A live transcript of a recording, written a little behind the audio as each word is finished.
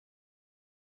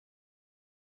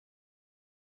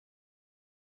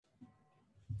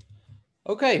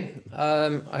Okay,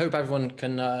 I hope everyone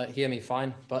can hear me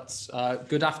fine, but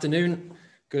good afternoon,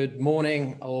 good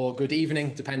morning, or good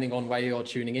evening, depending on where you're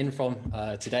tuning in from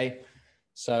today.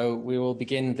 So we will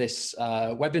begin this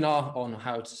webinar on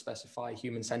how to specify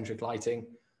human-centric lighting,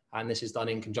 and this is done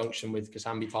in conjunction with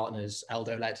Casambi partners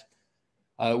eldoLED.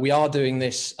 We are doing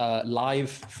this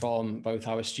live from both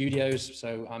our studios,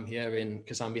 so I'm here in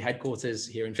Casambi headquarters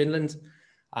here in Finland,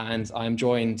 and I'm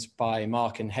joined by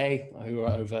Mark and Hay, who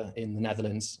are over in the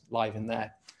Netherlands, live in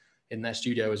their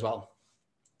studio as well.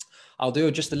 I'll do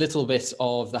just a little bit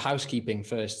of the housekeeping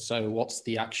first. So what's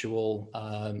the actual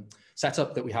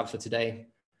setup that we have for today,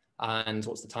 and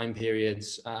what's the time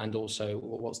periods, and also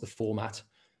what's the format.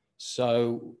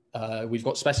 So we've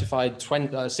got specified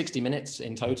 60 minutes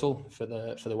in total for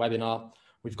the webinar.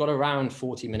 We've got around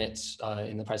 40 minutes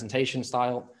in the presentation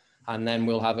style, and then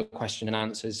we'll have a question and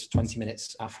answers 20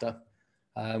 minutes after.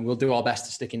 We'll do our best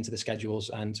to stick into the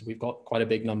schedules, and we've got quite a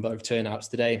big number of turnouts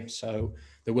today. So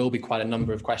there will be quite a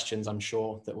number of questions, I'm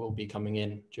sure, that will be coming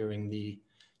in during the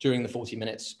 40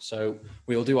 minutes. So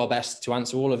we will do our best to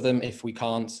answer all of them. If we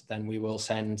can't, then we will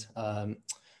send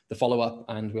the follow-up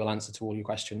and we'll answer to all your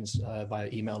questions via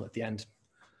email at the end.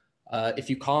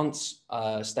 If you can't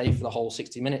stay for the whole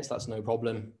 60 minutes, that's no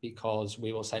problem, because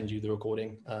we will send you the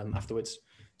recording afterwards,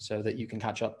 so that you can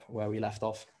catch up where we left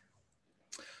off.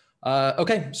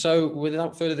 Okay, so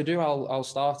without further ado, I'll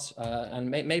start,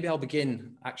 and maybe I'll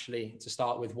begin actually to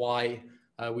start with why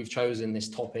we've chosen this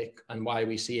topic and why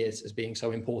we see it as being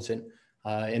so important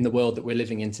in the world that we're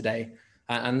living in today.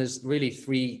 And there's really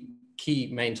three key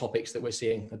main topics that we're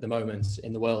seeing at the moment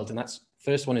in the world, and that's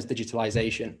first one is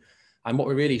digitalization. And what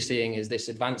we're really seeing is this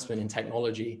advancement in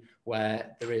technology,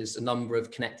 where there is a number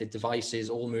of connected devices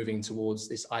all moving towards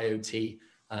this IoT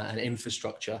and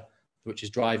infrastructure, which is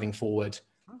driving forward.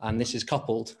 And this is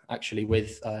coupled actually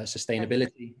with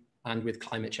sustainability and with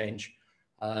climate change.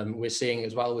 We're seeing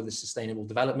as well with the Sustainable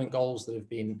Development Goals that have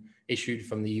been issued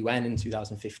from the UN in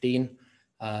 2015.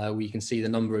 We can see the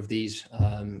number of these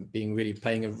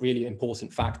playing a really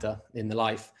important factor in the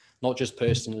life, not just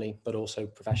personally, but also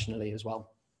professionally as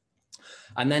well.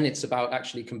 And then it's about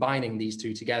actually combining these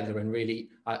two together, and really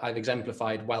I've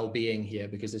exemplified well-being here,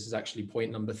 because this is actually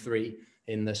point number 3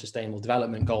 in the Sustainable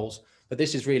Development Goals. But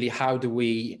this is really, how do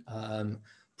we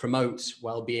promote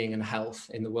well-being and health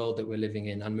in the world that we're living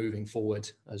in and moving forward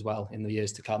as well in the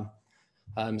years to come.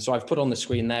 So I've put on the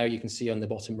screen there, you can see on the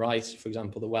bottom right, for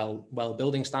example, the well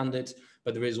building standards,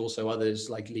 but there is also others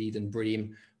like LEED and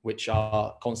BREEAM, which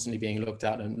are constantly being looked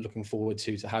at and looking forward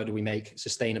to how do we make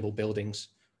sustainable buildings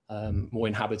more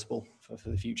inhabitable for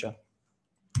the future.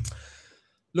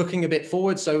 Looking a bit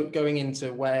forward, so going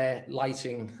into where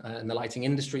lighting and the lighting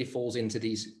industry falls into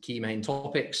these key main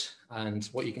topics. And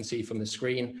what you can see from the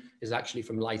screen is actually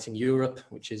from Lighting Europe,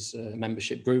 which is a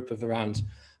membership group of around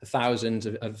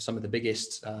 1,000 of some of the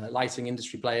biggest lighting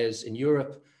industry players in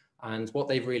Europe. And what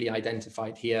they've really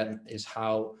identified here is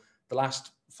how the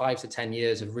last 5 to 10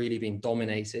 years have really been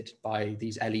dominated by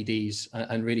these LEDs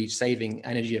and really saving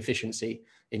energy efficiency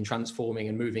in transforming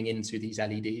and moving into these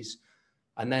LEDs.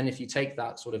 And then if you take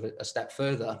that sort of a step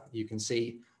further, you can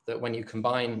see that when you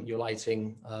combine your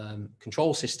lighting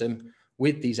control system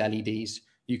with these LEDs,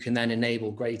 you can then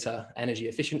enable greater energy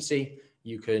efficiency.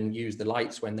 You can use the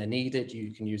lights when they're needed,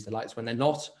 you can use the lights when they're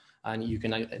not, and you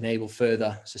can enable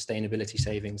further sustainability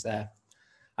savings there.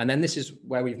 And then this is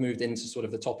where we've moved into sort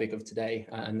of the topic of today,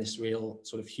 and this real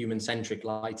sort of human-centric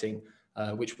lighting,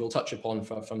 which we'll touch upon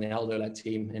from the eldoLED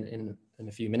team in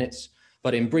a few minutes.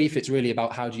 But in brief, it's really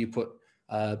about how do you put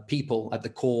people at the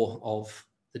core of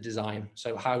the design.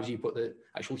 So how do you put the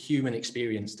actual human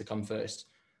experience to come first?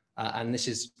 And this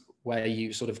is where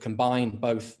you sort of combine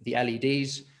both the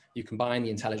LEDs, you combine the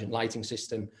intelligent lighting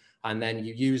system, and then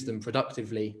you use them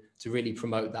productively to really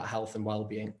promote that health and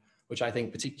well-being, which I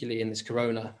think particularly in this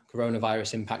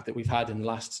coronavirus impact that we've had in the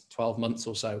last 12 months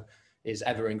or so is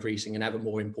ever increasing and ever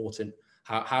more important.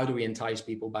 How do we entice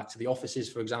people back to the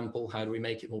offices, for example? How do we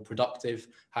make it more productive?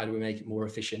 How do we make it more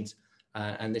efficient?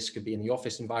 And this could be in the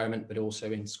office environment, but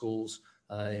also in schools,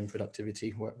 in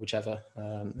productivity, whichever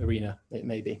arena it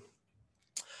may be.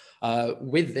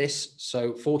 With this,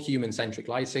 so for human-centric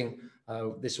lighting,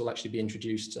 this will actually be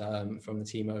introduced from the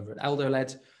team over at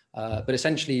eldoLED. But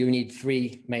essentially, you need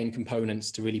 3 main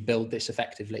components to really build this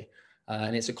effectively.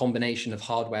 And it's a combination of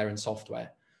hardware and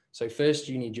software. So first,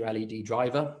 you need your LED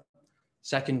driver.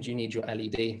 Second, you need your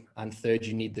LED. And third,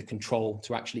 you need the control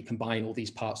to actually combine all these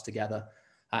parts together.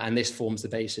 And this forms the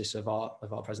basis of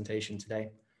our presentation today.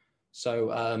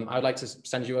 So I'd like to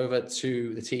send you over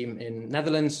to the team in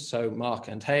Netherlands. So Mark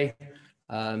and Hay,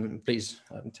 please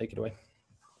take it away.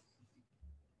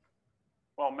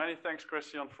 many thanks,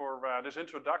 Christian, for this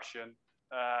introduction,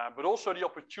 but also the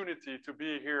opportunity to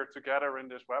be here together in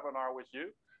this webinar with you,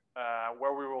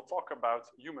 where we will talk about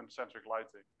human-centric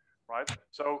lighting, right?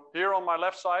 So here on my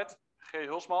left side, G.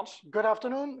 Hulsmans. Good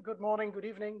afternoon, good morning, good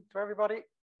evening to everybody.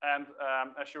 And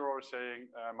as you were always saying,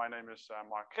 my name is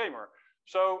Mark Kramer.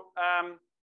 So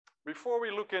before we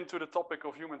look into the topic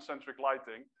of human-centric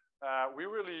lighting, we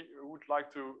really would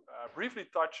like to briefly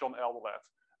touch on eldoLED.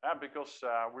 Because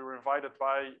we were invited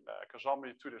by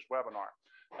Casambi to this webinar.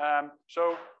 So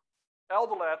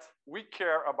eldoLED, we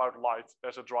care about light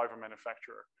as a driver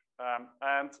manufacturer.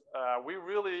 And we're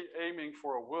really aiming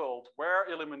for a world where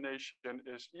illumination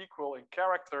is equal in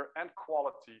character and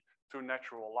quality to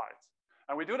natural light.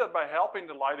 And we do that by helping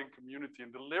the lighting community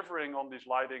and delivering on these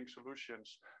lighting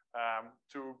solutions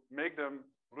to make them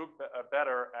look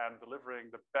better and delivering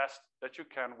the best that you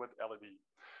can with LED.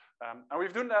 And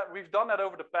we've done that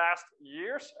over the past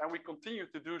years, and we continue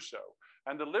to do so,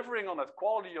 and delivering on that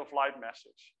quality of light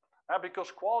message.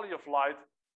 Because quality of light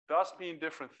does mean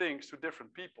different things to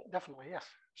different people. Definitely, yes.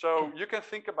 So you can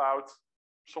think about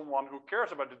someone who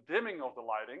cares about the dimming of the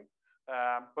lighting,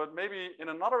 but maybe in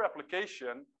another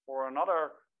application or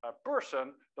another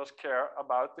person does care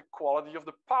about the quality of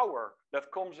the power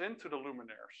that comes into the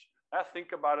luminaires.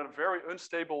 Think about a very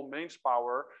unstable mains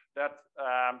power that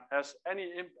has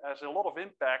a lot of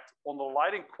impact on the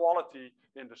lighting quality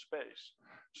in the space.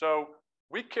 So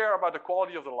we care about the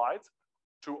quality of the light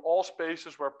to all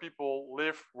spaces where people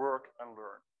live, work, and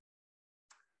learn.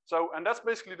 So, and that's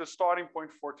basically the starting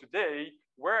point for today,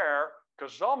 where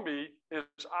Casambi is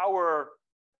our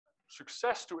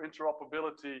success to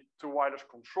interoperability to wireless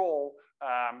control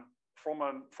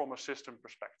from a system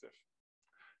perspective.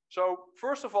 So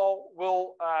first of all,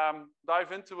 we'll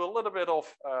dive into a little bit of,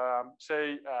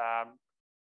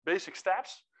 basic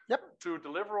steps to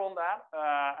deliver on that.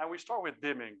 And we start with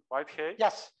dimming, right, G?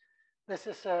 Yes, this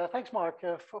is, thanks, Mark,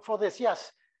 for this.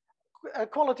 Yes,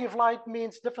 quality of light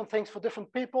means different things for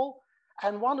different people.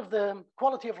 And one of the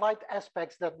quality of light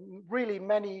aspects that really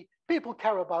many people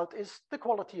care about is the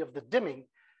quality of the dimming.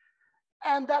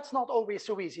 And that's not always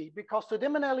so easy, because to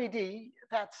dim an LED,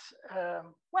 that's,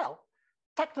 well,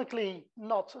 technically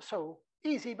not so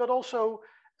easy, but also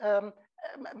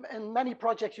in many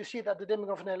projects you see that the dimming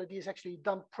of an LED is actually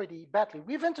done pretty badly.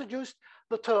 We've introduced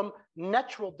the term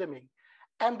natural dimming.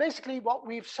 And basically what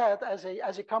we've said as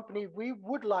a company, we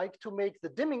would like to make the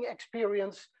dimming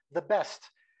experience the best.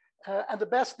 And the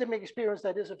best dimming experience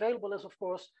that is available is, of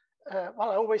course,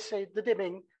 well, I always say the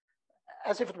dimming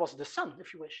as if it was the sun,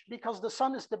 if you wish, because the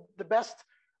sun is the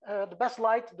best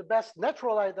light, the best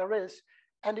natural light there is.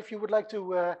 And if you would like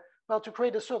to, well, to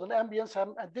create a certain ambience,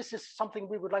 and this is something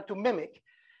we would like to mimic.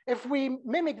 If we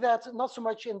mimic that, not so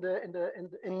much in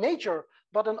nature,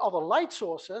 but in other light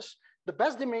sources, the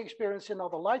best dimming experience in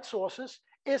other light sources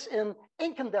is in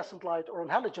incandescent light or in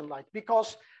halogen light,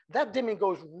 because that dimming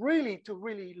goes really to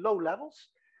really low levels.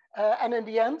 And in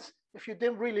the end, if you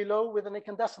dim really low with an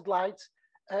incandescent light,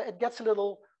 it gets a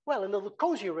little, well, a little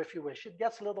cozier, if you wish. It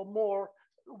gets a little more,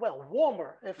 well,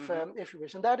 warmer, if you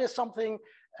wish. And that is something,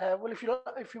 well, if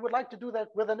you would like to do that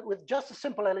with just a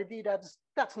simple LED,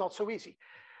 that's not so easy.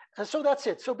 And so that's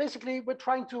it. So basically, we're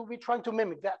trying to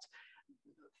mimic that.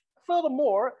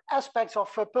 Furthermore, aspects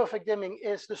of perfect dimming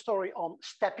is the story on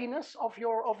steppiness of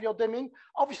your dimming.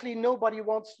 Obviously, nobody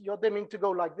wants your dimming to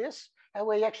go like this, and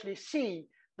we actually see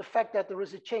the fact that there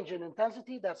is a change in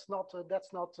intensity. That's not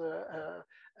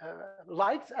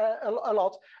liked a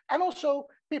lot. And also,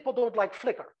 people don't like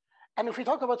flicker. And if we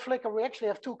talk about flicker, we actually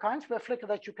have two kinds. We have flicker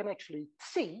that you can actually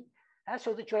see,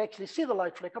 so that you actually see the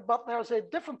light flicker. But there's a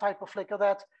different type of flicker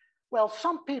that, well,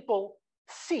 some people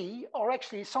see, or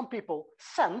actually some people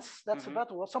sense, that's a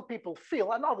better word, some people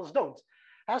feel and others don't.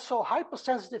 And so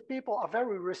hypersensitive people are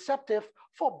very receptive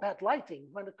for bad lighting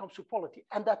when it comes to quality.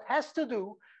 And that has to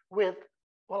do with,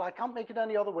 well, I can't make it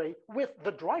any other way, with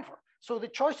the driver. So the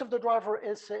choice of the driver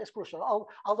is crucial.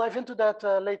 I'll dive into that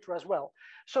later as well.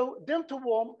 So dim to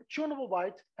warm, tunable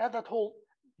white, and that whole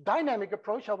dynamic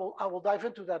approach, I will dive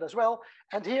into that as well.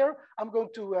 And here I'm going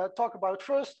to talk about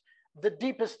first the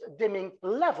deepest dimming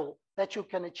level that you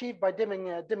can achieve by dimming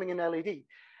an LED.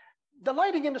 The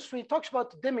lighting industry talks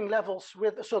about dimming levels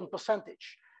with a certain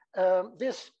percentage.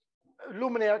 This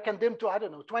luminaire can dim to, I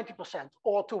don't know, 20%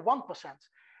 or to 1%.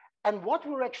 And what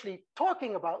we're actually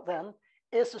talking about then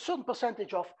is a certain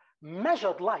percentage of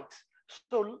measured light.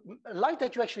 So light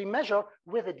that you actually measure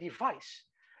with a device.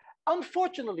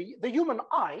 Unfortunately, the human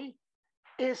eye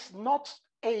is not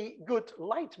a good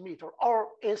light meter, or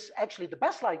is actually the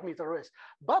best light meter is.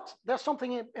 But there's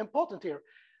something important here.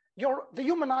 The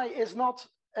human eye is not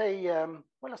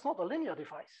well, it's not a linear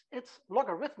device, it's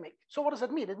logarithmic. So what does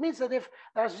that mean? It means that if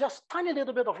there's just tiny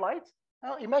little bit of light,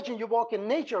 imagine you walk in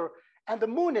nature and the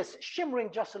moon is shimmering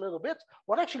just a little bit,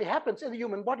 what actually happens in the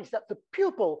human body is that the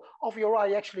pupil of your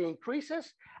eye actually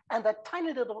increases, and that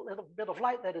tiny little bit of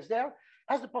light that is there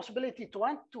has the possibility to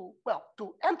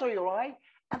enter your eye,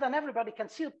 and then everybody can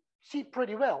see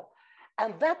pretty well.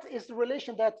 And that is the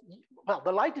relation that, well,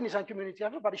 the lighting design community,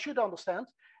 everybody should understand.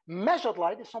 Measured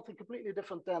light is something completely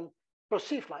different than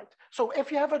perceived light. So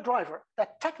if you have a driver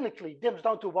that technically dims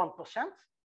down to 1%,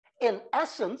 in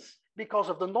essence, because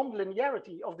of the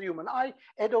non-linearity of the human eye,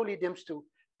 it only dims to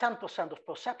 10% of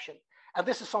perception. And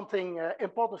this is something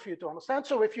important for you to understand.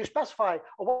 So if you specify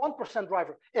a 1%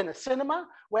 driver in a cinema,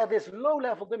 where this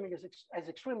low-level dimming is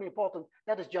extremely important,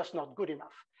 that is just not good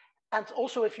enough. And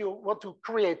also, if you want to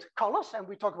create colors, and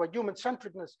we talk about human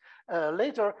centricness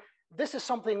later, this is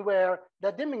something where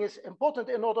that dimming is important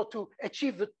in order to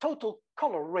achieve the total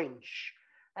color range.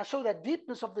 And so that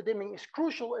deepness of the dimming is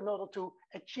crucial in order to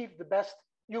achieve the best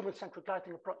human-centric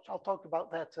lighting approach. I'll talk about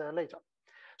that later.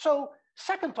 So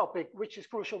second topic, which is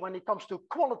crucial when it comes to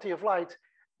quality of light,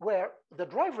 where the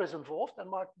driver is involved, and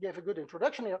Mark gave a good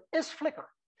introduction here, is flicker.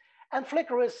 And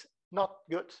flicker is not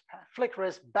good. Flicker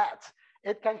is bad.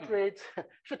 It can create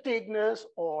fatigueness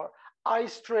or eye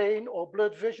strain or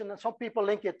blurred vision. And some people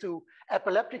link it to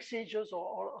epileptic seizures,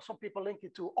 or some people link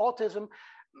it to autism.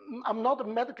 I'm not a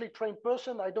medically trained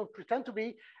person. I don't pretend to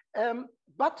be.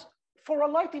 But for a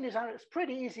lighting designer, it's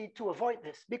pretty easy to avoid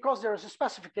this, because there is a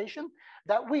specification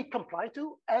that we comply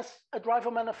to as a driver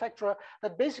manufacturer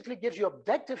that basically gives you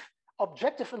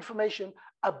objective information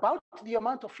about the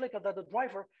amount of flicker that the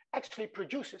driver actually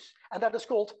produces. And that is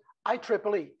called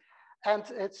IEEE. And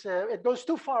it goes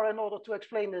too far in order to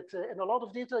explain it in a lot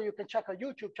of detail. You can check our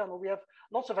YouTube channel. We have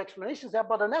lots of explanations there.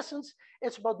 But in essence,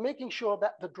 it's about making sure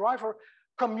that the driver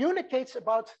communicates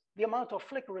about the amount of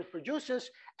flicker it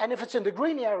produces. And if it's in the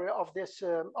green area of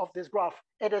this graph,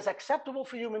 it is acceptable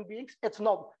for human beings. It's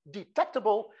not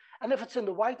detectable. And if it's in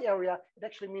the white area, it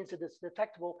actually means it is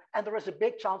detectable. And there is a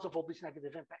big chance of all these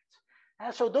negative impacts.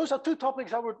 And so those are two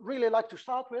topics I would really like to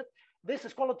start with. This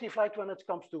is quality of light when it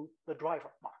comes to the driver,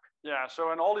 Mark. Yeah,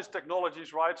 so in all these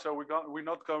technologies, right? So we're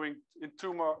not going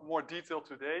into more detail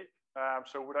today.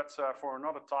 So that's for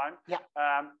another time. Yeah.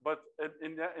 But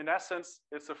in essence,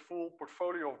 it's a full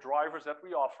portfolio of drivers that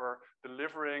we offer,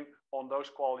 delivering on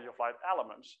those quality of light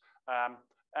elements.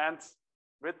 And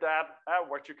with that,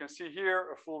 what you can see here,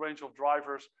 a full range of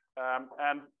drivers,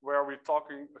 and where we're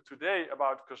talking today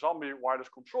about Casambi wireless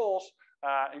controls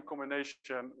in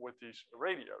combination with these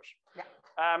radios.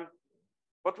 Yeah.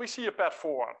 But we see a path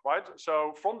forward, right?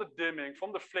 So from the dimming,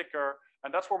 from the flicker,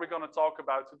 and that's what we're going to talk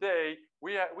about today,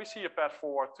 we see a path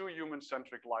forward to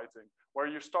human-centric lighting, where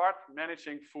you start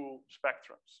managing full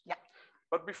spectrums. Yeah.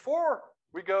 But before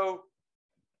we go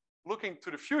looking to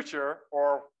the future,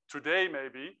 or today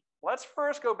maybe, let's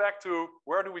first go back to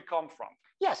where do we come from?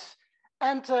 Yes,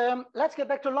 and let's get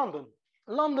back to London.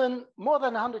 London more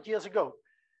than 100 years ago.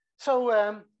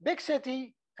 So big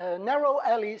city, narrow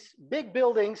alleys, big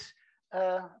buildings.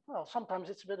 Well, sometimes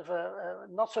it's a bit of a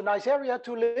not so nice area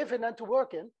to live in and to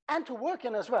work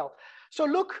in, as well. So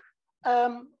look,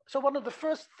 so one of the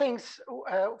first things,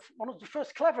 one of the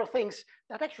first clever things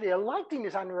that actually a lighting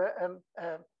designer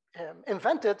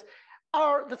invented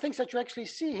are the things that you actually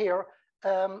see here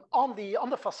on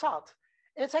the facade.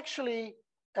 It's actually,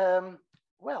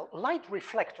 well, light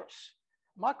reflectors.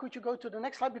 Mark, could you go to the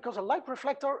next slide? Because a light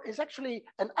reflector is actually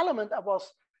an element that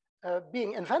was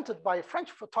being invented by a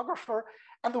French photographer.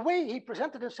 And the way he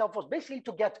presented himself was basically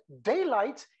to get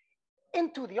daylight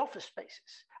into the office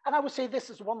spaces. And I would say this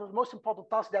is one of the most important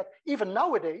tasks that even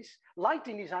nowadays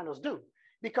lighting designers do,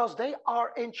 because they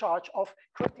are in charge of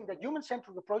creating that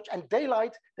human-centric approach. And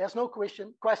daylight, there's no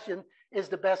question, is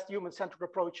the best human-centric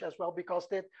approach as well, because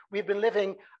we've been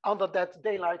living under that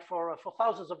daylight for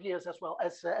thousands of years as well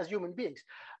as human beings.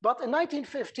 But in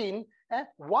 1915,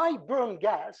 why burn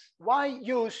gas? Why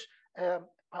use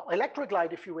well, electric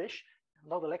light, if you wish,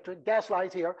 not electric, gas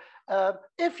light here,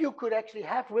 if you could actually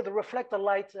have with a reflector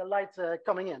light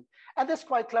coming in. And that's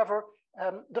quite clever.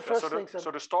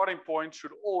 So the starting point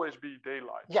should always be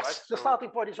daylight. Yes, right? The starting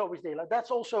point is always daylight.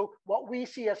 That's also what we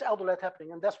see as eldoLED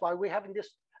happening, and that's why we're having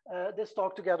this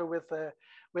talk together with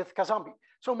Casambi.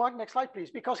 So Mark, next slide, please,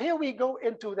 because here we go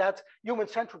into that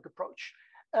human-centric approach.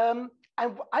 And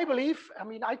I believe, I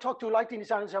mean, I talk to lighting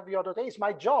designers every other day. It's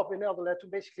my job in eldoLED to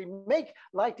basically make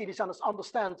lighting designers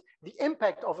understand the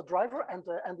impact of a driver and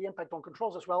the impact on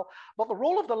controls as well. But the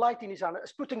role of the lighting designer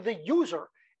is putting the user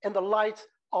in the light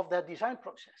of that design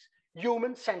process,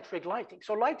 human-centric lighting.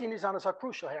 So lighting designers are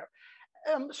crucial here.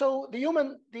 So the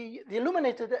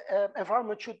illuminated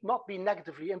environment should not be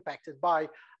negatively impacted by,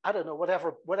 I don't know,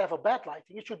 whatever bad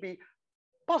lighting. It should be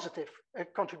positive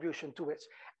contribution to it.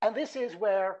 And this is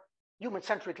where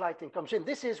human-centric lighting comes in.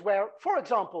 This is where, for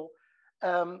example,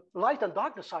 light and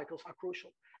darkness cycles are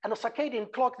crucial. And the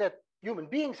circadian clock that human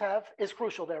beings have is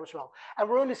crucial there as well. And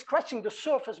we're only scratching the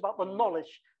surface about the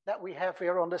knowledge that we have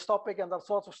here on this topic and the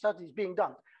sorts of studies being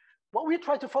done. What we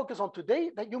try to focus on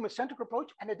today, the human-centric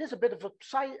approach, and it is a bit of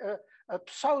a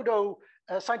pseudo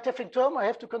scientific term, I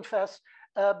have to confess,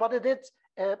 but it's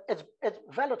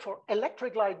valid for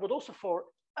electric light, but also for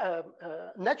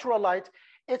natural light.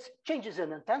 It's changes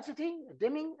in intensity,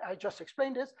 dimming, I just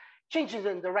explained this, changes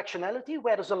in directionality,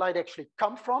 where does the light actually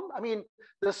come from? I mean,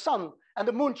 the sun and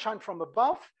the moon shine from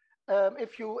above.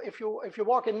 If you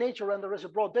walk in nature and there is a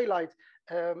broad daylight,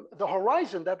 the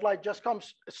horizon, that light just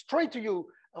comes straight to you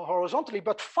horizontally,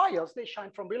 but fires, they shine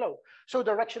from below. So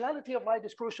directionality of light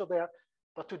is crucial there.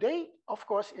 But today, of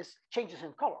course, is changes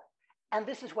in color. And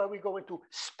this is where we go into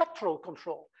spectral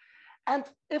control. And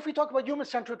if we talk about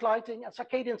human-centric lighting and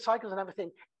circadian cycles and everything,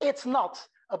 it's not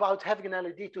about having an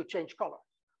LED to change color.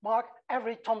 Mark,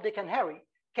 every Tom, Dick, and Harry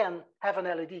can have an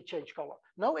LED change color.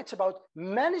 No, it's about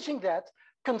managing that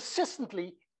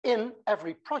consistently in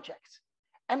every project.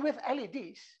 And with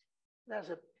LEDs, there's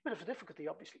a bit of a difficulty,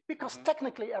 obviously, because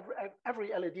technically every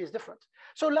LED is different.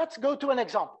 So let's go to an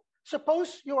example.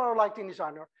 Suppose you are a lighting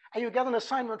designer and you get an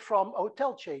assignment from a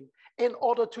hotel chain in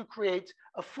order to create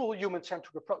a full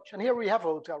human-centric approach. And here we have a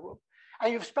hotel room.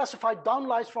 And you've specified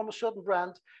downlights from a certain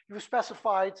brand. You've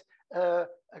specified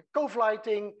cove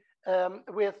lighting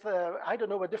with, I don't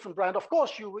know, a different brand. Of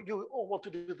course, you all want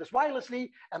to do this wirelessly,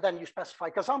 and then you specify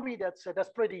Casambi. That's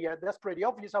pretty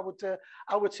obvious, I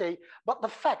would say. But the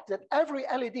fact that every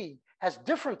LED has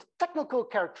different technical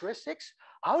characteristics,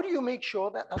 how do you make sure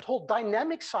that that whole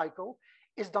dynamic cycle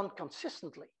is done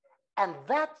consistently? And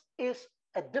that is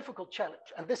a difficult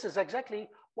challenge. And this is exactly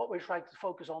what we're trying to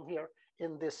focus on here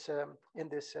in this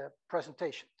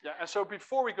presentation. Yeah, and so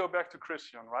before we go back to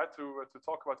Christian, right, to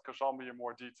talk about Casambi in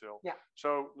more detail. Yeah.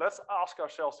 So let's ask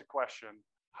ourselves the question: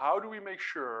 how do we make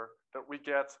sure that we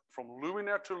get from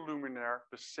luminaire to luminaire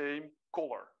the same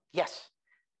color? Yes,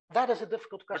 that is a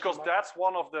difficult question. Because that's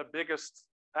one of the biggest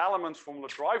elements from the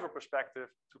driver perspective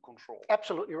to control.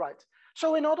 Absolutely right.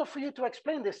 So in order for you to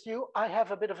explain this to you, I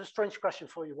have a bit of a strange question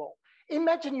for you all.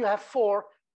 Imagine you have 4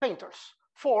 painters,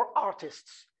 4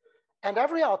 artists. And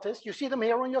every artist, you see them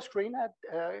here on your screen,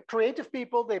 creative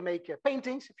people, they make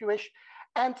paintings, if you wish.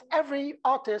 And every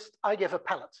artist, I give a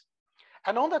palette.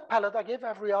 And on that palette, I give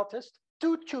every artist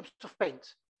 2 tubes of paint.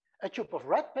 A tube of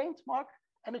red paint, Mark,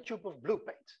 and a tube of blue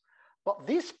paint. But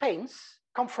these paints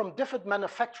come from different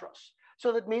manufacturers.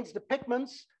 So that means the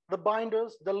pigments, the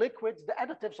binders, the liquids, the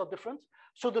additives are different.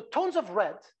 So the tones of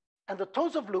red and the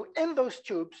tones of blue in those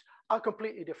tubes are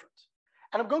completely different.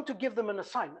 And I'm going to give them an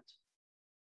assignment.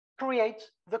 Create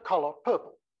the color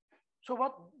purple. So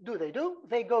what do?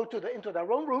 They go into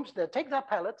their own rooms, they take their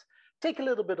palette, take a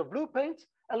little bit of blue paint,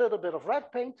 a little bit of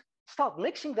red paint, start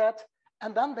mixing that,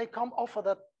 and then they offer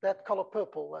that color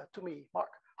purple to me, Mark.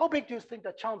 How big do you think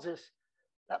the chance is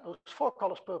that those 4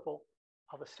 colors purple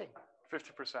are the same?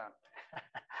 50%.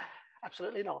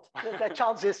 Absolutely not. That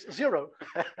chance is 0.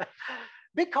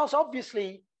 Because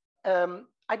obviously,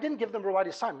 I didn't give them the right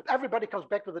assignment. Everybody comes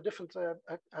back with a different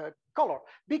color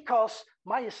because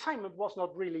my assignment was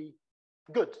not really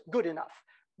good enough.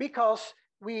 Because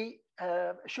we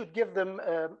should give them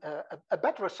a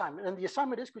better assignment. And the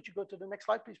assignment is, could you go to the next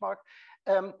slide, please, Mark?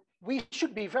 We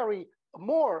should be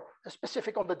more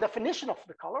specific on the definition of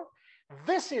the color.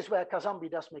 This is where Casambi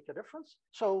does make a difference.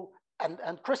 So,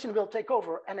 and Christian will take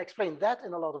over and explain that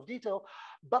in a lot of detail.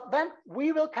 But then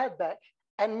we will cut back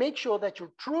and make sure that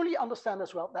you truly understand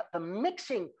as well that the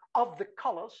mixing of the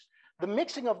colors, the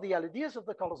mixing of the LEDs of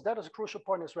the colors, that is a crucial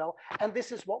point as well. And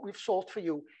this is what we've solved for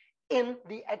you in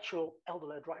the actual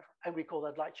eldoLED driver. And we call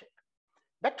that light shape.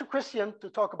 Back to Christian to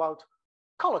talk about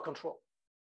color control.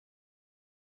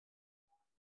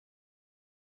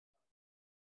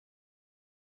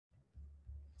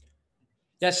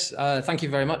 Yes, thank you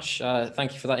very much.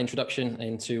 Thank you for that introduction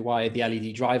into why the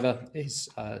LED driver is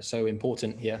so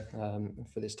important here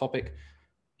for this topic.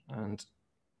 And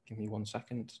give me 1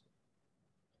 second.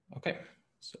 Okay,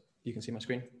 so you can see my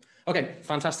screen. Okay,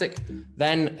 fantastic.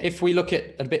 Then if we look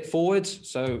at a bit forward,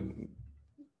 so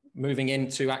moving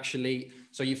into actually,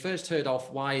 so you first heard of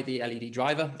why the LED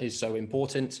driver is so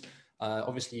important.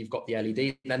 Obviously, you've got the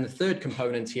LED. Then the third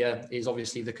component here is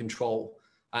obviously the control.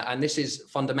 And this is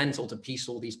fundamental to piece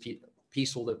all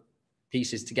the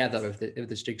pieces together of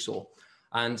this jigsaw.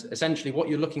 And essentially what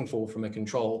you're looking for from a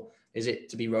control is it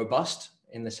to be robust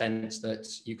in the sense that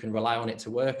you can rely on it to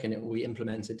work and it will be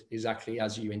implemented exactly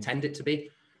as you intend it to be.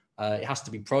 It has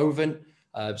to be proven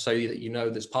so that you know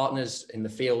there's partners in the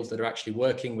field that are actually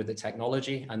working with the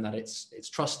technology and that it's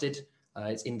trusted,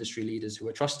 it's industry leaders who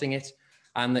are trusting it,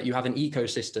 and that you have an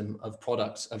ecosystem of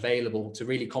products available to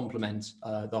really complement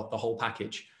the whole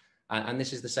package. And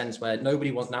this is the sense where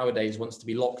nobody nowadays wants to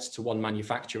be locked to one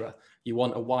manufacturer. You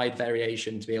want a wide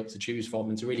variation to be able to choose from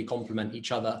and to really complement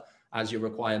each other as your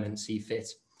requirements see fit.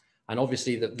 And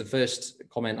obviously the first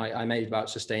comment I made about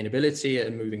sustainability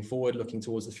and moving forward, looking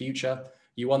towards the future,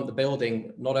 you want the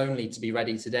building not only to be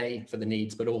ready today for the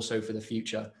needs, but also for the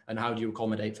future. And how do you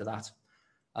accommodate for that?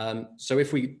 So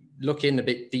if we look in a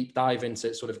bit deep dive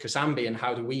into sort of Casambi and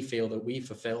how do we feel that we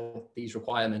fulfill these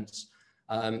requirements?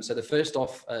 So the first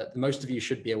off, most of you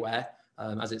should be aware,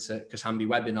 as it's a Casambi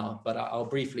webinar, but I'll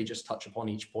briefly just touch upon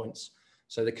each point.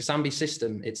 So the Casambi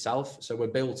system itself, so we're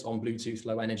built on Bluetooth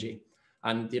Low Energy.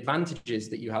 And the advantages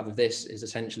that you have of this is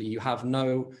essentially you have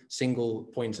no single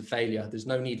point of failure. There's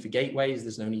no need for gateways,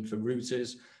 there's no need for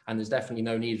routers, and there's definitely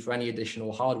no need for any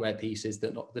additional hardware pieces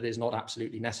that is not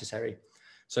absolutely necessary.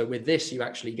 So with this, you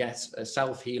actually get a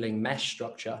self-healing mesh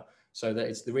structure so that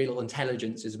it's the real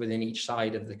intelligence is within each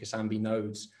side of the Casambi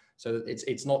nodes. So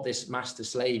it's not this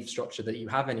master-slave structure that you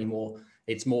have anymore.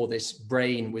 It's more this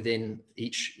brain within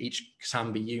each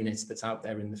Casambi unit that's out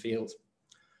there in the field.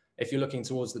 If you're looking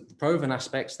towards the proven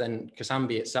aspects, then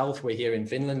Casambi itself, we're here in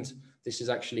Finland. This is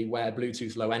actually where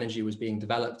Bluetooth Low Energy was being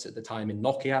developed at the time in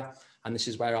Nokia. And this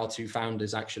is where our two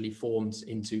founders actually formed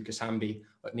into Casambi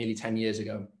nearly 10 years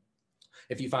ago.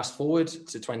 If you fast forward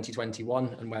to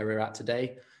 2021 and where we're at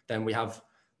today, then we have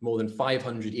more than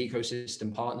 500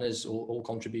 ecosystem partners all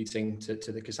contributing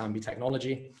to the Casambi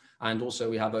technology. And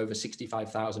also we have over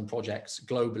 65,000 projects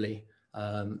globally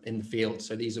in the field.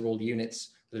 So these are all the units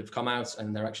that have come out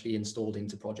and they're actually installed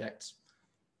into projects.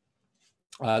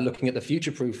 Looking at the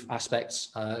future-proof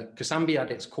aspects, Casambi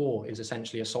at its core is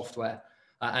essentially a software.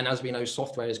 And as we know,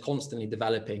 software is constantly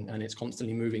developing and it's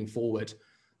constantly moving forward.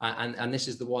 And this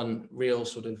is the one real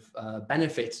sort of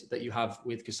benefit that you have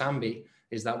with Casambi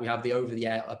is that we have the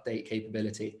over-the-air update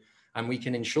capability. And we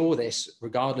can ensure this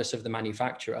regardless of the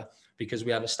manufacturer because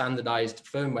we have a standardized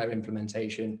firmware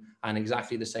implementation and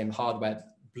exactly the same hardware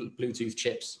Bluetooth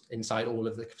chips inside all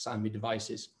of the Casambi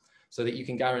devices so that you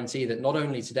can guarantee that not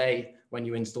only today when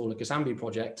you install a Casambi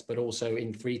project, but also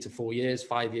in 3 to 4 years,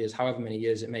 5 years, however many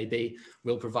years it may be,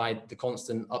 we'll provide the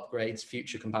constant upgrades,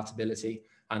 future compatibility,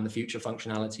 and the future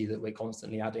functionality that we're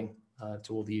constantly adding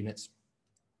to all the units.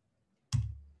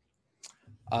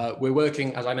 We're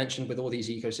working, as I mentioned, with all these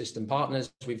ecosystem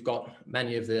partners. We've got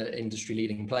many of the industry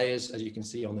leading players, as you can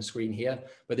see on the screen here,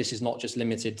 but this is not just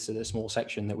limited to the small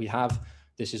section that we have.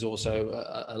 This is also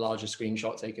a larger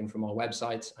screenshot taken from our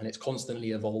website, and it's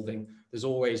constantly evolving. There's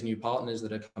always new partners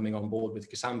that are coming on board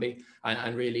with Casambi,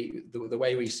 and really the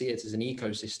way we see it as an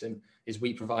ecosystem is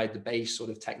we provide the base sort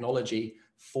of technology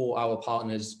for our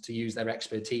partners to use their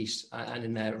expertise and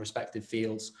in their respective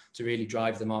fields to really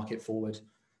drive the market forward.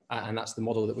 And that's the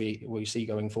model that we see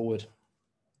going forward.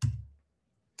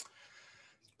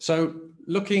 So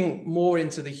looking more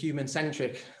into the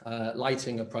human-centric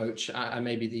lighting approach and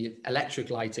maybe the electric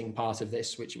lighting part of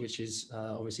this, which is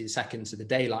obviously the second to the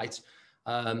daylight,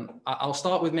 I'll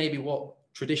start with maybe what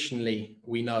traditionally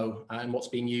we know and what's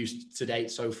been used to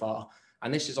date so far.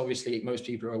 And this is obviously, most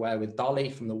people are aware with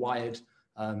DALI from the wired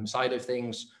side of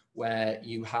things, where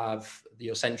you have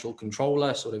your central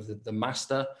controller, sort of the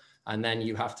master, and then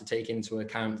you have to take into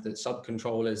account the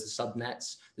subcontrollers, the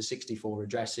subnets, the 64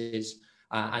 addresses,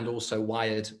 and also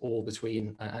wired all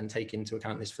between and take into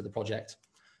account this for the project.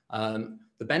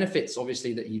 The benefits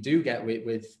obviously that you do get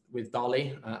with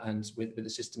DALI and with the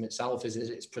system itself is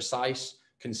it's precise,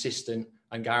 consistent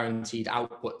and guaranteed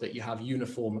output that you have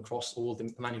uniform across all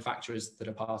the manufacturers that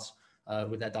are part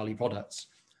with their DALI products.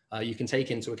 You can take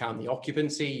into account the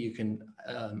occupancy, you can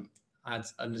add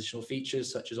additional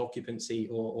features such as occupancy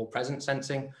or presence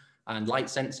sensing and light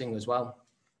sensing as well.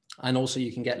 And also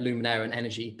you can get luminaire and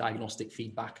energy diagnostic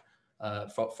feedback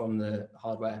from the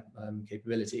hardware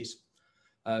capabilities.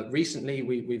 Recently,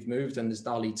 we've moved and there's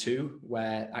DALI 2,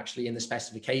 where actually in the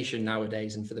specification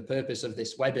nowadays, and for the purpose of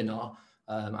this webinar,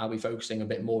 I'll be focusing a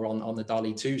bit more on the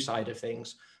DALI 2 side of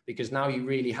things, because now you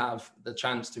really have the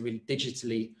chance to really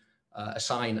digitally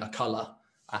assign a color.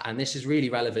 And this is really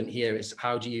relevant here is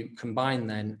how do you combine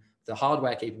then the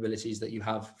hardware capabilities that you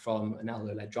have from an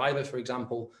eldoLED driver, for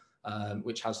example,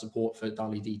 which has support for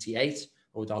DALI DT8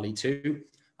 or DALI 2.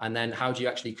 And then how do you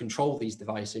actually control these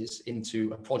devices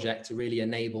into a project to really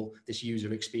enable this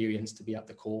user experience to be at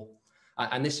the core?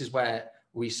 And this is where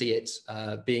we see it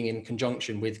being in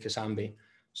conjunction with Casambi.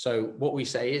 So what we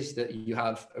say is that you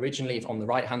have originally on the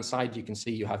right-hand side, you can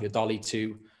see you have your DALI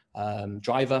 2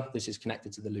 driver. This is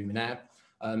connected to the luminaire.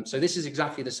 So this is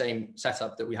exactly the same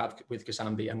setup that we have with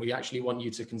Casambi, and we actually want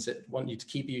you to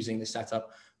keep using this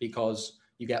setup because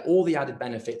you get all the added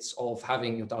benefits of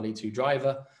having your DALI 2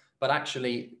 driver, but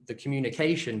actually the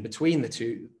communication between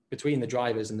the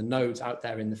drivers and the nodes out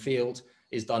there in the field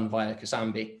is done via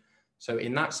Casambi. So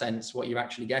in that sense, what you're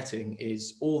actually getting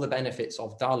is all the benefits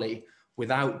of DALI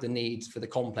without the need for the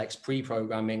complex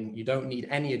pre-programming. You don't need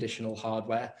any additional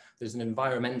hardware. There's an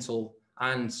environmental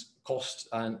and cost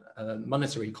and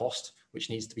monetary cost, which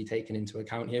needs to be taken into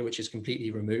account here, which is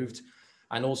completely removed.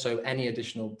 And also any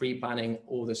additional pre-planning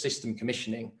or the system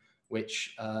commissioning,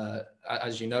 which,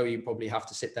 as you know, you probably have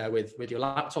to sit there with your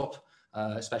laptop.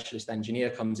 A specialist engineer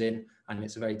comes in, and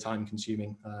it's a very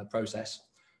time-consuming process.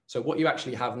 So what you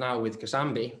actually have now with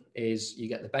Casambi is you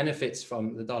get the benefits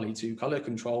from the DALI 2 color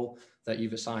control that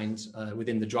you've assigned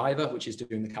within the driver, which is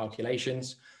doing the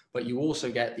calculations, but you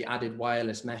also get the added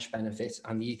wireless mesh benefit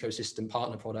and the ecosystem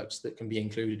partner products that can be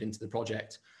included into the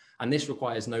project. And this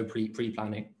requires no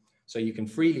pre-planning. So you can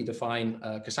freely define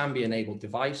a Casambi-enabled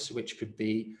device, which could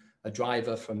be a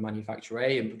driver from manufacturer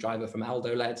A and a driver from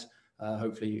eldoLED.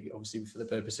 Hopefully, obviously, for the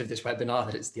purpose of this webinar,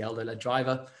 that it's the eldoLED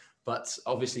driver. But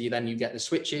obviously, then you get the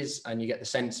switches and you get the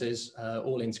sensors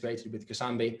all integrated with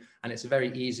Casambi. And it's a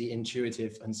very easy,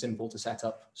 intuitive, and simple to set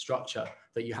up structure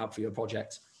that you have for your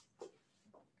project.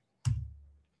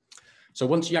 So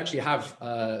once you actually have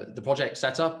the project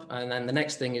set up, and then the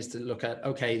next thing is to look at,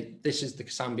 okay, this is the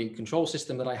Casambi control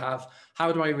system that I have.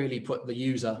 How do I really put the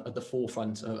user at the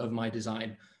forefront of my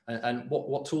design? And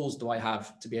what tools do I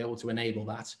have to be able to enable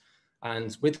that?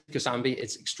 And with Casambi,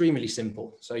 it's extremely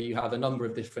simple. So you have a number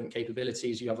of different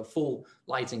capabilities. You have a full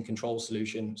lighting control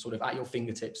solution sort of at your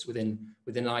fingertips within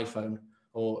an iPhone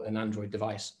or an Android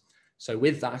device. So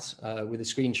with that, with the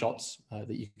screenshots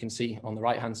that you can see on the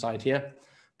right-hand side here,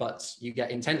 but you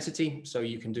get intensity, so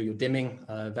you can do your dimming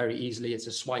very easily. It's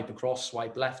a swipe across,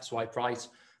 swipe left, swipe right,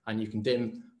 and you can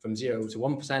dim from 0 to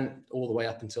 1% all the way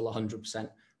up until 100%,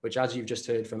 which, as you've just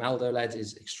heard from eldoLED,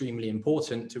 is extremely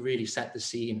important to really set the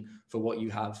scene for what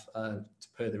you have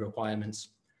per the requirements.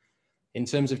 In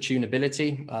terms of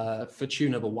tunability, for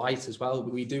tunable white as well,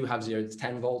 we do have 0 to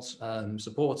 10 volts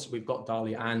support. We've got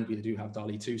DALI and we do have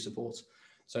DALI 2 support,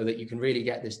 so that you can really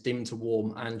get this dim to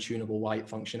warm and tunable white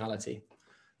functionality.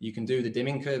 You can do the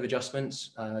dimming curve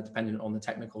adjustments depending on the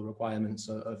technical requirements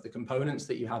of the components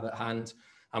that you have at hand.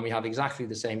 And we have exactly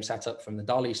the same setup from the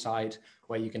DALI side,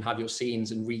 where you can have your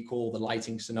scenes and recall the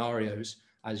lighting scenarios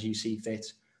as you see fit.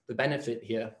 The benefit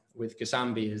here with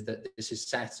Casambi is that this is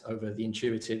set over the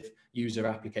intuitive user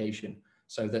application,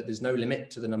 so that there's no limit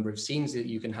to the number of scenes that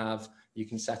you can have. You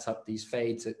can set up these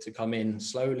fades to come in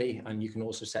slowly, and you can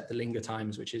also set the linger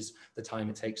times, which is the time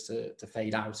it takes to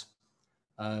fade out.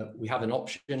 We have an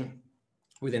option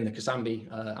within the Casambi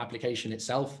application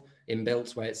itself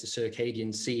inbuilt, where it's a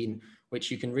circadian scene, which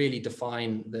you can really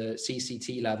define the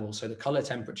CCT levels, so the color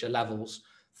temperature levels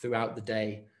throughout the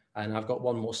day. And I've got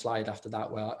one more slide after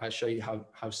that where I show you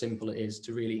how simple it is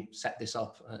to really set this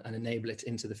up and enable it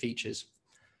into the features.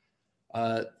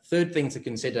 Third thing to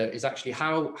consider is actually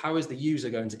how is the user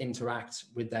going to interact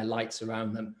with their lights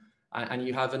around them? And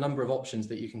you have a number of options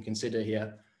that you can consider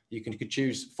here. You could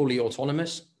choose fully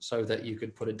autonomous, so that you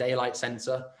could put a daylight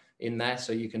sensor in there,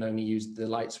 so you can only use the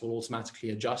lights will automatically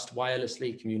adjust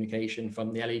wirelessly, communication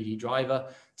from the LED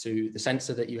driver to the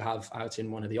sensor that you have out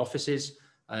in one of the offices.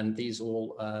 And these are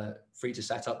all free to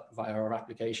set up via our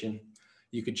application.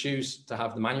 You could choose to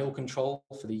have the manual control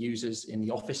for the users in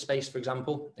the office space, for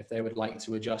example, if they would like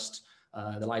to adjust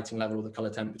the lighting level or the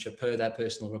color temperature per their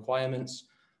personal requirements.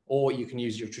 Or you can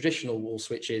use your traditional wall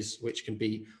switches, which can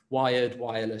be wired,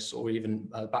 wireless, or even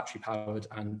battery powered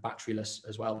and batteryless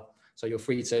as well. So you're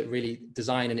free to really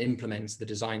design and implement the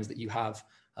designs that you have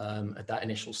at that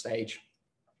initial stage.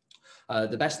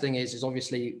 The best thing is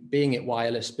obviously being it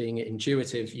wireless, being it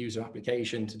intuitive user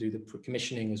application to do the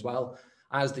commissioning as well.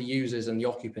 As the users and the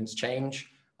occupants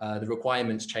change, the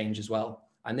requirements change as well.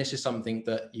 And this is something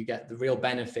that you get the real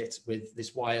benefit with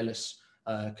this wireless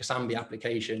Casambi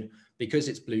application. Because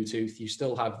it's Bluetooth, you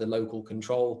still have the local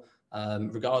control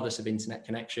regardless of internet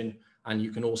connection, and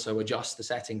you can also adjust the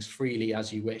settings freely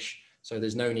as you wish. So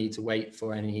there's no need to wait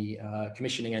for any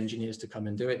commissioning engineers to come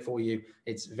and do it for you.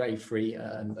 It's very free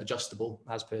and adjustable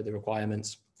as per the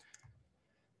requirements.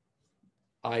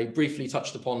 I briefly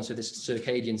touched upon this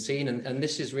circadian scene, and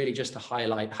this is really just to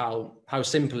highlight how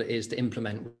simple it is to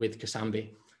implement with Casambi.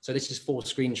 So this is 4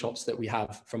 screenshots that we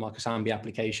have from our Casambi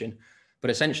application. But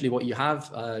essentially what you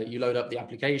have, you load up the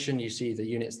application, you see the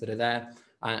units that are there,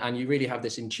 and you really have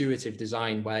this intuitive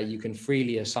design where you can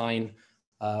freely assign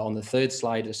on the third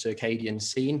slide a circadian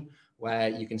scene, where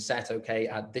you can set, okay,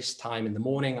 at this time in the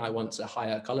morning, I want a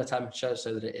higher color temperature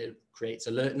so that it creates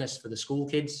alertness for the school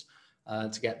kids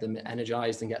to get them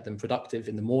energized and get them productive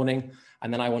in the morning.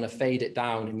 And then I want to fade it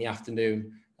down in the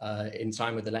afternoon in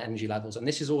time with the energy levels. And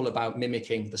this is all about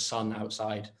mimicking the sun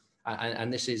outside.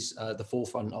 And this is the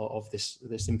forefront of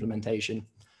this implementation.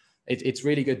 It's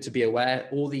really good to be aware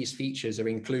all these features are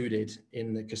included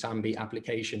in the Casambi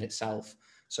application itself.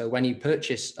 So when you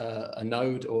purchase a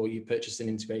node or you purchase an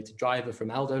integrated driver from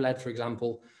eldoLED, for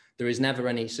example, there is never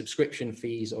any subscription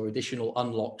fees or additional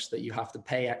unlocks that you have to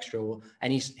pay extra or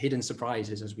any hidden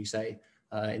surprises, as we say,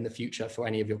 in the future for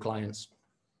any of your clients.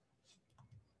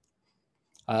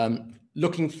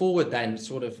 Looking forward then,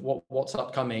 sort of what's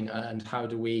upcoming and how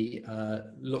do we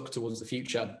look towards the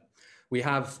future? We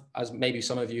have, as maybe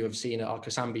some of you have seen at our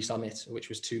Casambi Summit, which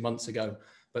was 2 months ago,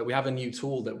 but we have a new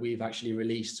tool that we've actually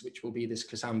released, which will be this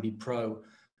Casambi Pro.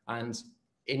 And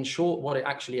in short, what it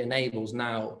actually enables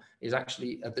now is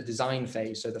actually at the design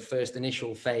phase. So the first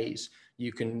initial phase,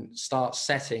 you can start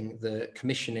setting the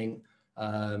commissioning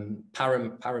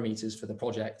parameters for the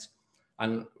project.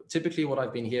 And typically what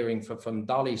I've been hearing from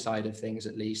Dali's side of things,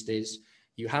 at least, is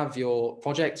you have your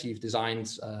project, you've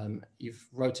designed, you've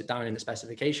wrote it down in the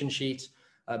specification sheet,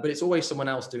 but it's always someone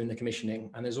else doing the commissioning,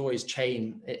 and there's always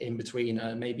chain in between,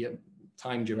 maybe a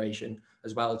time duration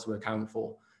as well to account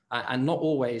for. And not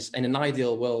always, in an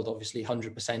ideal world, obviously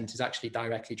 100% is actually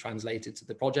directly translated to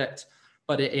the project,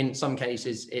 but in some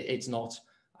cases it's not.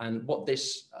 And what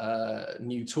this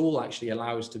new tool actually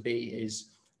allows to be is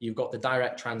you've got the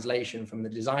direct translation from the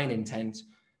design intent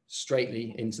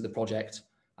straightly into the project,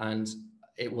 and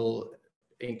it will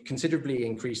considerably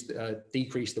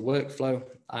decrease the workflow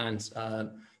and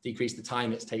decrease the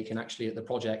time it's taken actually at the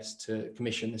project to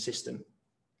commission the system.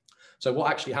 So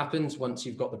what actually happens once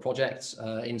you've got the project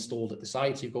installed at the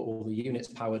site, you've got all the units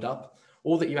powered up,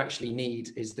 all that you actually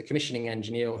need is the commissioning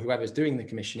engineer or whoever's doing the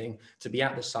commissioning to be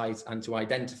at the site and to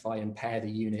identify and pair the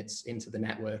units into the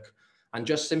network. And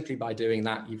just simply by doing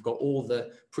that, you've got all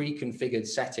the pre-configured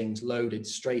settings loaded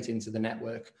straight into the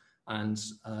network, and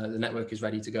the network is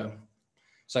ready to go.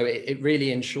 So it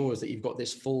really ensures that you've got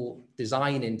this full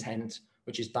design intent,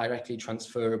 which is directly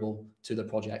transferable to the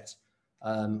project.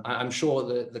 I'm sure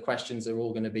the questions are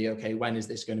all going to be, okay, when is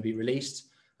this going to be released?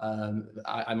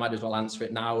 I might as well answer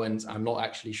it now, and I'm not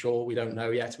actually sure. We don't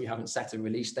know yet. We haven't set a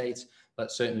release date,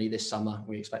 but certainly this summer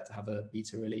we expect to have a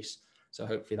beta release. So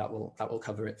hopefully that will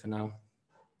cover it for now.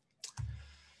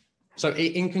 So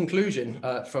in conclusion,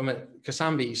 from a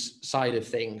Casambi's side of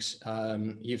things,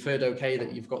 you've heard, okay,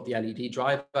 that you've got the LED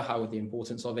driver, how the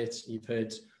importance of it. You've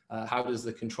heard how does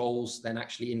the controls then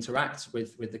actually interact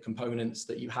with the components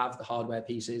that you have, the hardware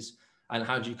pieces, and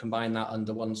how do you combine that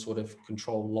under one sort of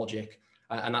control logic?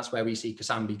 And that's where we see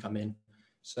Casambi come in.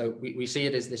 So we see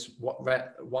it as this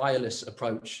wireless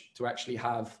approach to actually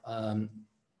have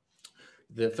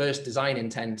the first design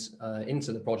intent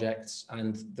into the projects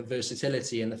and the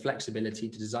versatility and the flexibility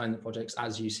to design the projects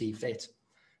as you see fit.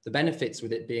 The benefits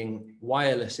with it being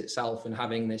wireless itself and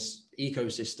having this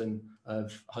ecosystem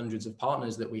of hundreds of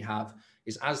partners that we have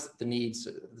is as the needs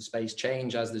of the space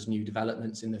change, as there's new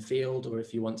developments in the field, or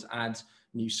if you want to add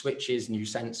new switches, new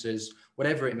sensors,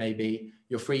 whatever it may be,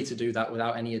 you're free to do that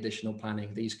without any additional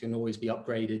planning. These can always be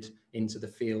upgraded into the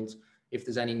field. If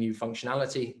there's any new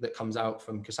functionality that comes out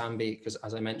from Casambi, because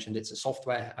as I mentioned, it's a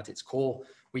software at its core,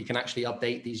 we can actually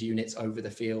update these units over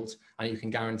the field, and you can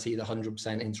guarantee the 100%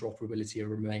 interoperability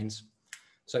remains.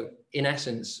 So in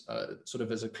essence, sort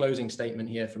of as a closing statement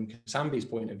here from Casambi's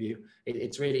point of view,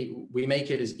 it's really, we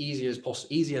make it as easy as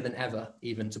possible, easier than ever,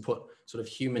 even to put sort of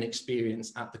human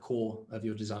experience at the core of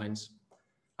your designs.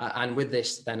 And with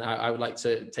this, then I would like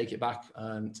to take it back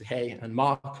to Hay and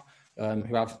Mark,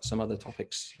 who have some other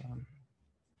topics.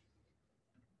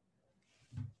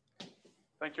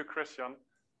 Thank you, Christian.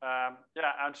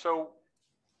 Yeah, and so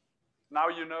now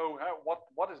you know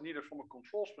what is needed from a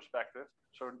controls perspective.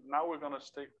 So now we're going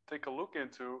to take a look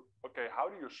into, okay, how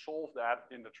do you solve that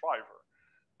in the driver?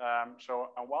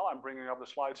 And while I'm bringing up the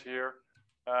slides here,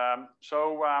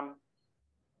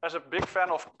 as a big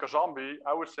fan of Casambi,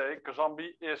 I would say Casambi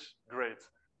is great.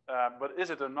 But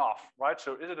is it enough, right?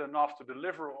 So is it enough to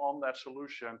deliver on that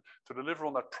solution, to deliver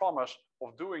on that promise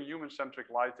of doing human-centric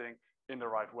lighting in the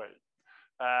right way?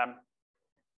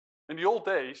 In the old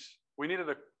days, we needed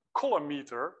a color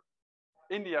meter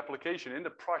in the application, in the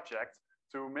project,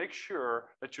 to make sure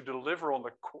that you deliver on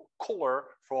the color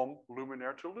from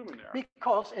luminaire to luminaire.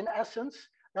 Because in essence,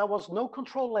 there was no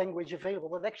control language available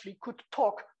that actually could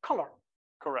talk color.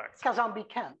 Correct. Casambi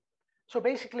can. So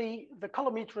basically, the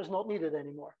color meter is not needed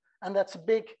anymore. And that's a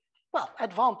big, well,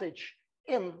 advantage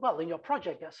in your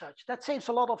project as such. That saves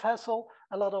a lot of hassle,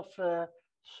 a lot of,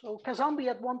 so Casambi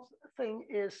at one thing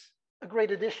is a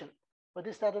great addition. But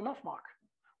is that enough, Mark?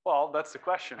 Well, that's the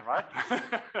question, right?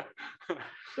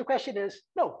 The question is,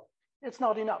 no, it's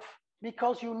not enough,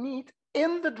 because you need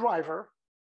in the driver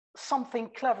something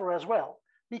clever as well,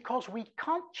 because we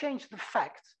can't change the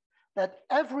fact that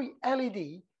every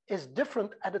LED is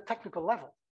different at a technical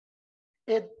level.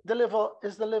 It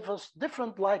delivers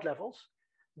different light levels,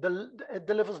 it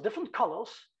delivers different colors,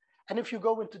 and if you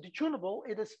go into the tunable,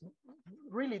 it is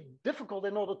really difficult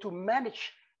in order to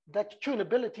manage that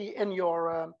tunability in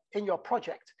your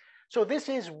project. So this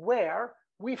is where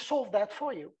we've solved that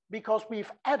for you, because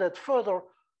we've added further,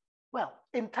 well,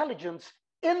 intelligence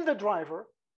in the driver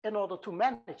in order to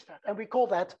manage that. And we call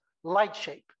that light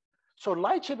shape. So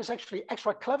light shape is actually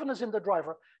extra cleverness in the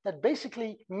driver that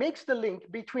basically makes the link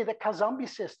between the Casambi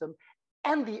system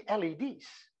and the LEDs.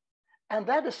 And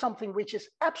that is something which is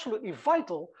absolutely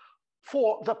vital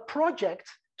for the project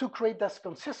to create that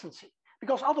consistency,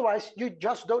 because otherwise you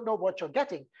just don't know what you're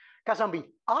getting. Casambi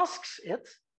asks it,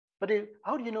 but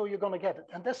how do you know you're going to get it?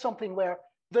 And that's something where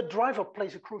the driver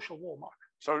plays a crucial role, Mark.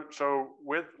 So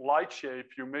with light shape,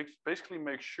 you basically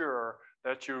make sure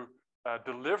that you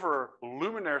deliver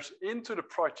luminaires into the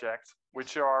project,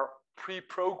 which are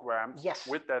pre-programmed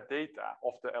with that data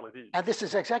of the LED. And this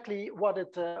is exactly what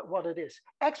it is.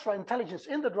 Extra intelligence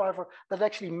in the driver that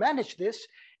actually manage this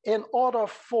in order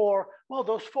for, well,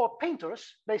 those 4 painters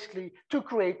basically to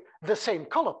create the same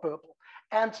color purple.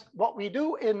 And what we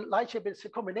do in Lightshape is a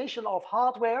combination of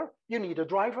hardware. You need a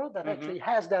driver that actually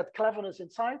has that cleverness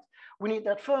inside. We need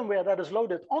that firmware that is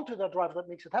loaded onto that driver that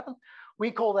makes it happen.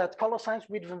 We call that color science.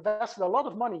 We've invested a lot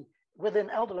of money within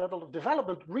eldoLED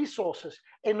development resources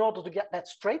in order to get that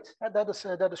straight.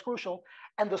 That is crucial.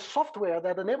 And the software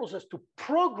that enables us to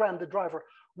program the driver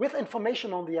with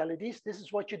information on the LEDs. This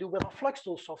is what you do with our Flux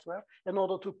tool software in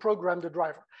order to program the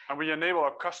driver. And we enable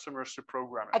our customers to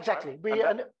program it. Exactly.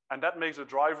 Right? And that makes the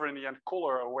driver in the end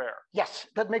color aware. Yes,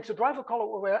 that makes the driver color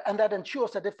aware, and that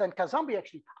ensures that if then Casambi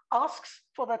actually asks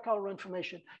for that color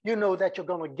information, you know that you're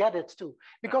going to get it too.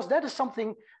 Because that is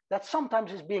something that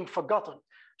sometimes is being forgotten.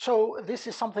 So this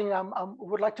is something I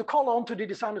would like to call on to the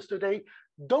designers today.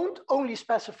 Don't only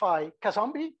specify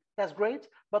Casambi, that's great,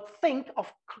 but think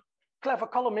of clever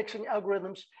color mixing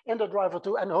algorithms in the driver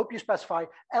too, and hope you specify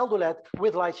eldoLED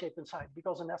with light shape inside,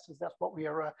 because in essence that's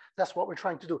what we're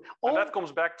trying to do. And that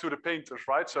comes back to the painters,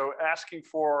 right? So asking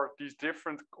for these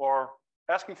different, or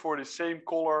asking for the same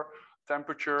color,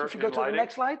 temperature. So if you go to the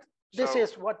next slide, this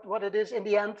is what it is in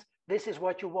the end. This is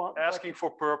what you want. Asking for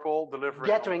purple,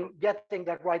 delivering. Getting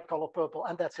that right color purple,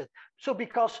 and that's it. So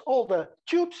because all the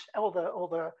tubes, all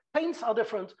the paints are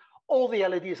different, all the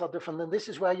LEDs are different, and this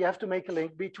is where you have to make a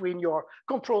link between your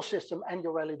control system and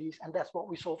your LEDs, and that's what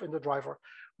we solve in the driver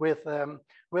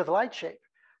with light shape.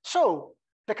 So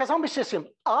the Casambi system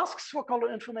asks for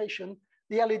color information,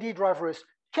 the LED driver is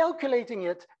calculating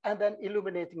it and then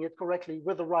illuminating it correctly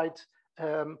with the right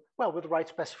with the right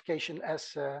specification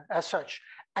as such.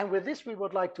 And with this, we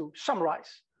would like to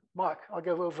summarize. Mark, I'll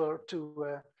go over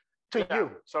to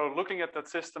you. So looking at that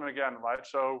system again, right?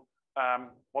 So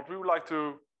what we would like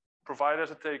to provide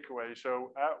as a takeaway.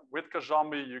 So with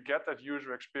Casambi, you get that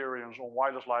user experience on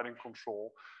wireless lighting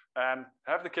control and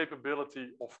have the capability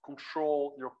of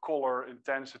control your color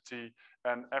intensity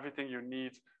and everything you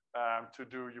need to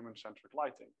do human-centric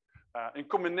lighting. In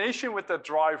combination with that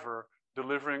driver,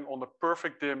 delivering on the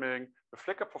perfect dimming, the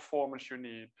flicker performance you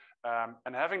need,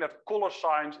 and having that color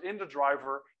science in the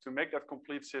driver to make that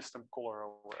complete system color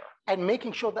aware. And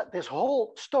making sure that this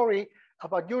whole story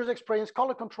about user experience,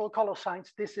 color control, color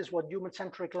science, this is what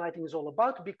human-centric lighting is all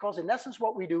about, because in essence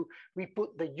what we do, we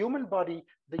put the human body,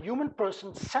 the human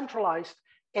person centralized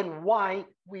in why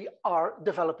we are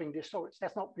developing these stories.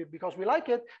 That's not because we like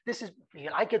it. We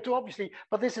like it too, obviously,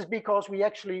 but this is because we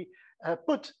actually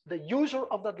put the user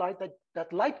of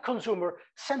that light consumer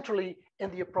centrally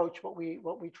in the approach what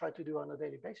we try to do on a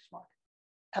daily basis, Mark.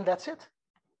 And that's it.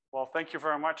 Well, thank you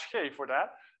very much, Kay, for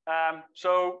that.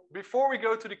 So before we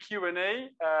go to the Q&A,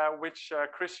 which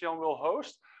Christian will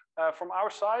host, from our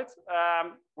side,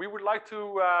 we would like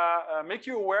to make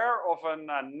you aware of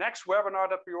a next webinar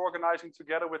that we're organizing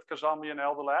together with Casambi and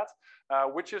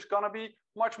eldoLED, which is going to be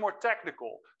much more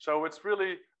technical. So it's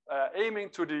really aiming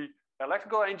to the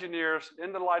electrical engineers,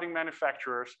 in the lighting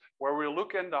manufacturers, where we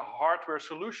look in the hardware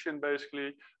solution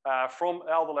basically from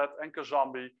eldoLED and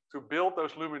Casambi to build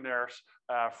those luminaires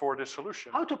for this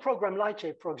solution. How to program light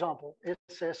shape, for example, is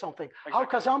something. Exactly. How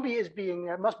Casambi is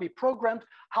must be programmed,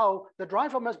 how the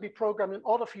driver must be programmed in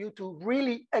order for you to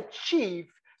really achieve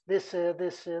this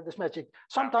magic.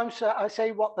 Sometimes I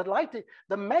say what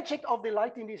the magic of the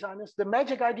lighting designers, the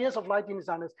magic ideas of lighting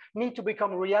designers need to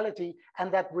become reality,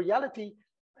 and that reality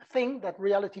thing, that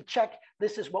reality check,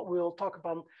 this is what we'll talk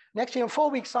about next year in 4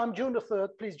 weeks time, June the 3rd.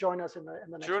 Please join us in the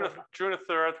next June the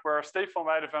 3rd, where Stefan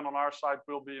Weideven on our side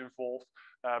will be involved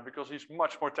because he's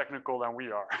much more technical than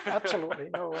we are. Absolutely,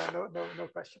 no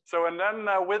question. So, and then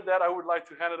with that, I would like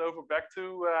to hand it over back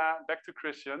to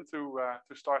Christian to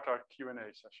start our Q&A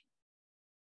session.